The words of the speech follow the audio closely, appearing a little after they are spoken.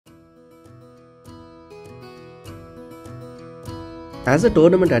As a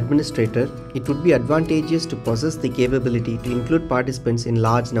tournament administrator, it would be advantageous to possess the capability to include participants in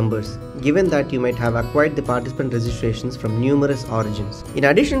large numbers, given that you might have acquired the participant registrations from numerous origins. In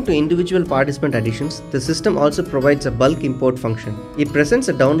addition to individual participant additions, the system also provides a bulk import function. It presents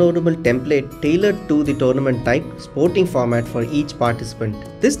a downloadable template tailored to the tournament type, sporting format for each participant.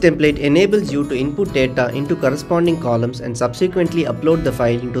 This template enables you to input data into corresponding columns and subsequently upload the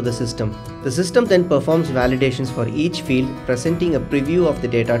file into the system. The system then performs validations for each field, presenting a preview of the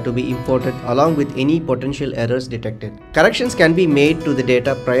data to be imported along with any potential errors detected. Corrections can be made to the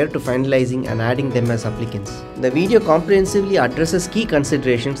data prior to finalizing and adding them as applicants. The video comprehensively addresses key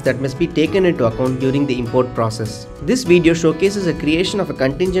considerations that must be taken into account during the import process. This video showcases a creation of a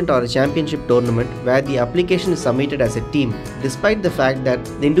contingent or a championship tournament where the application is submitted as a team, despite the fact that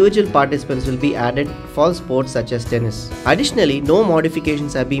the individual participants will be added for sports such as tennis. Additionally, no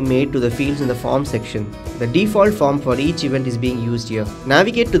modifications have been made to the fields in the form section. The default form for each event is being used here.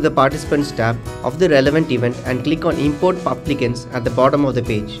 Navigate to the Participants tab of the relevant event and click on Import Applicants at the bottom of the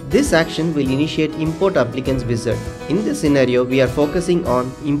page. This action will initiate Import Applicants wizard. In this scenario, we are focusing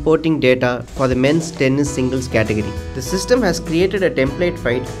on importing data for the men's tennis singles category. The system has created a template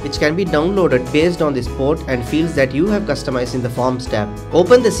file which can be downloaded based on the sport and fields that you have customized in the Forms tab.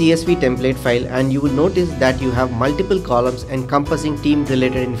 Open the CSV template file and you will notice that you have multiple columns encompassing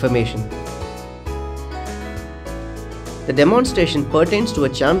team-related information. The demonstration pertains to a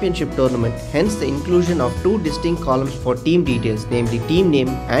championship tournament, hence the inclusion of two distinct columns for team details, namely team name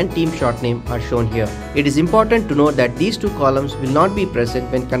and team short name, are shown here. It is important to note that these two columns will not be present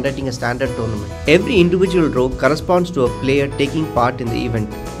when conducting a standard tournament. Every individual row corresponds to a player taking part in the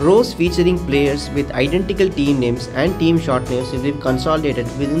event. Rows featuring players with identical team names and team short names will be consolidated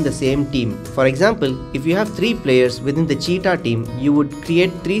within the same team. For example, if you have 3 players within the Cheetah team, you would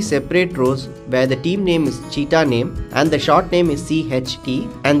create 3 separate rows where the team name is Cheetah name and the short name is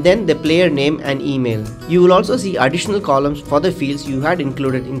CHT, and then the player name and email. You will also see additional columns for the fields you had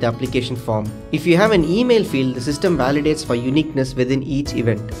included in the application form. If you have an email field, the system validates for uniqueness within each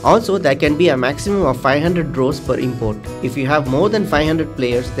event. Also, there can be a maximum of 500 rows per import. If you have more than 500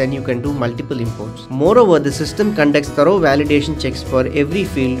 players, then you can do multiple imports. Moreover, the system conducts thorough validation checks for every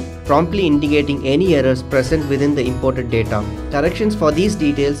field, promptly indicating any errors present within the imported data. Corrections for these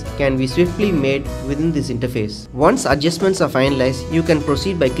details can be swiftly made within this interface. Once adjustments are finalized, you can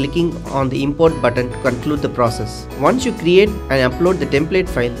proceed by clicking on the import button to conclude the process. Once you create and upload the template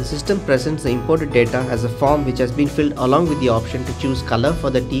file, the system presents the imported data as a form which has been filled along with the option to choose color for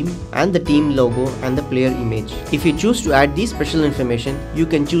the team and the team logo and the player image. If you choose to add these special information, you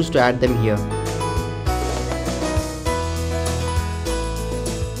can choose to add them here.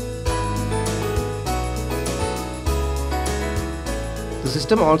 The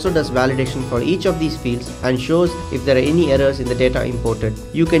system also does validation for each of these fields and shows if there are any errors in the data imported.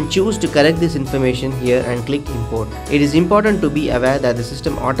 You can choose to correct this information here and click import. It is important to be aware that the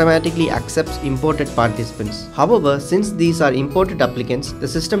system automatically accepts imported participants. However, since these are imported applicants, the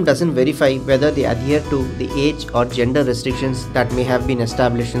system doesn't verify whether they adhere to the age or gender restrictions that may have been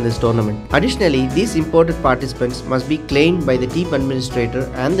established in this tournament. Additionally, these imported participants must be claimed by the team administrator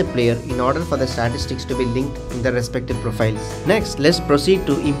and the player in order for the statistics to be linked in their respective profiles. Next, let's proceed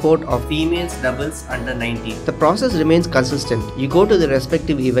to import of females doubles under 19. The process remains consistent. You go to the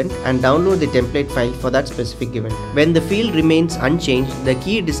respective event and download the template file for that specific event. When the field remains unchanged, the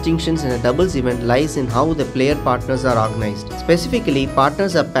key distinctions in a doubles event lies in how the player partners are organized. Specifically,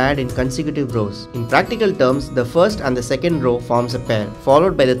 partners are paired in consecutive rows. In practical terms, the first and the second row forms a pair,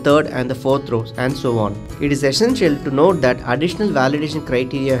 followed by the third and the fourth rows, and so on. It is essential to note that additional validation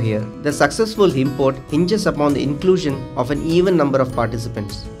criteria here. The successful import hinges upon the inclusion of an even number of participants.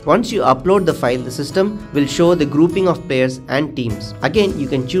 Once you upload the file, the system will show the grouping of players and teams. Again, you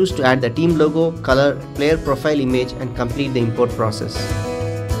can choose to add the team logo, color, player profile image and complete the import process.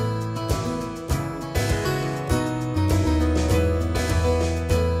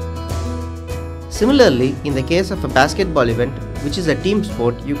 Similarly, in the case of a basketball event, which is a team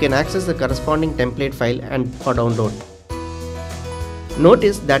sport, you can access the corresponding template file and for download.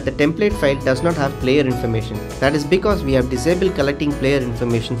 Notice that the template file does not have player information. That is because we have disabled collecting player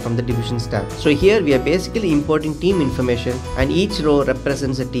information from the divisions tab. So here we are basically importing team information and each row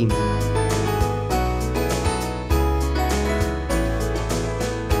represents a team.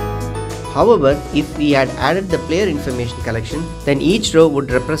 However, if we had added the player information collection, then each row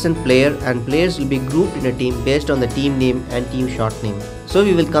would represent player and players will be grouped in a team based on the team name and team short name. So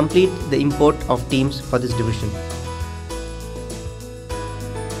we will complete the import of teams for this division.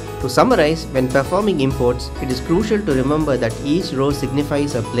 To summarize, when performing imports, it is crucial to remember that each row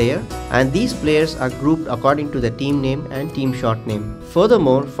signifies a player and these players are grouped according to the team name and team short name.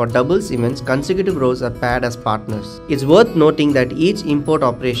 Furthermore, for doubles events, consecutive rows are paired as partners. It's worth noting that each import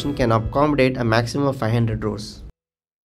operation can accommodate a maximum of 500 rows.